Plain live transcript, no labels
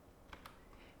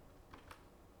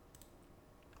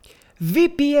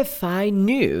VPFI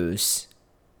News.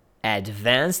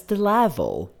 Advanced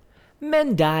level.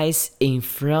 Man dies in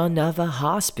front of a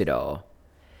hospital.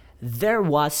 There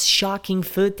was shocking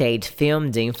footage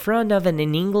filmed in front of an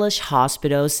English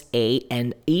hospital's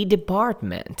A&E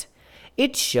department.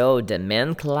 It showed a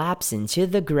man collapsing to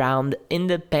the ground in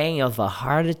the pain of a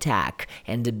heart attack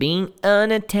and being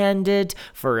unattended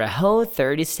for a whole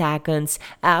 30 seconds,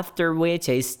 after which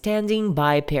a standing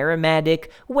by paramedic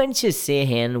went to see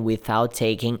him without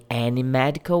taking any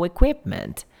medical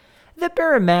equipment. The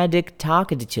paramedic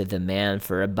talked to the man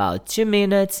for about 2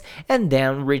 minutes and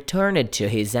then returned to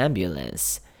his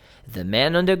ambulance. The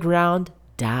man on the ground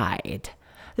died.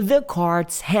 The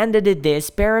courts handed this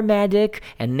paramedic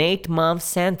an 8-month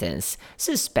sentence,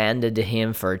 suspended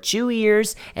him for 2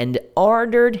 years, and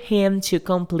ordered him to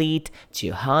complete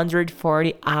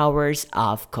 240 hours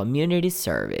of community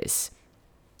service.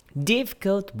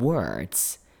 Difficult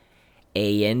words.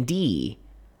 A&D.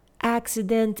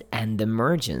 Accident and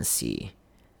emergency.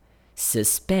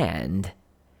 Suspend.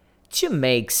 To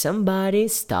make somebody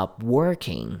stop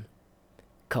working.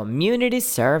 Community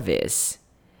service.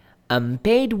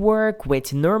 Unpaid work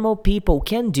which normal people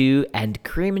can do and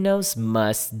criminals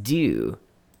must do.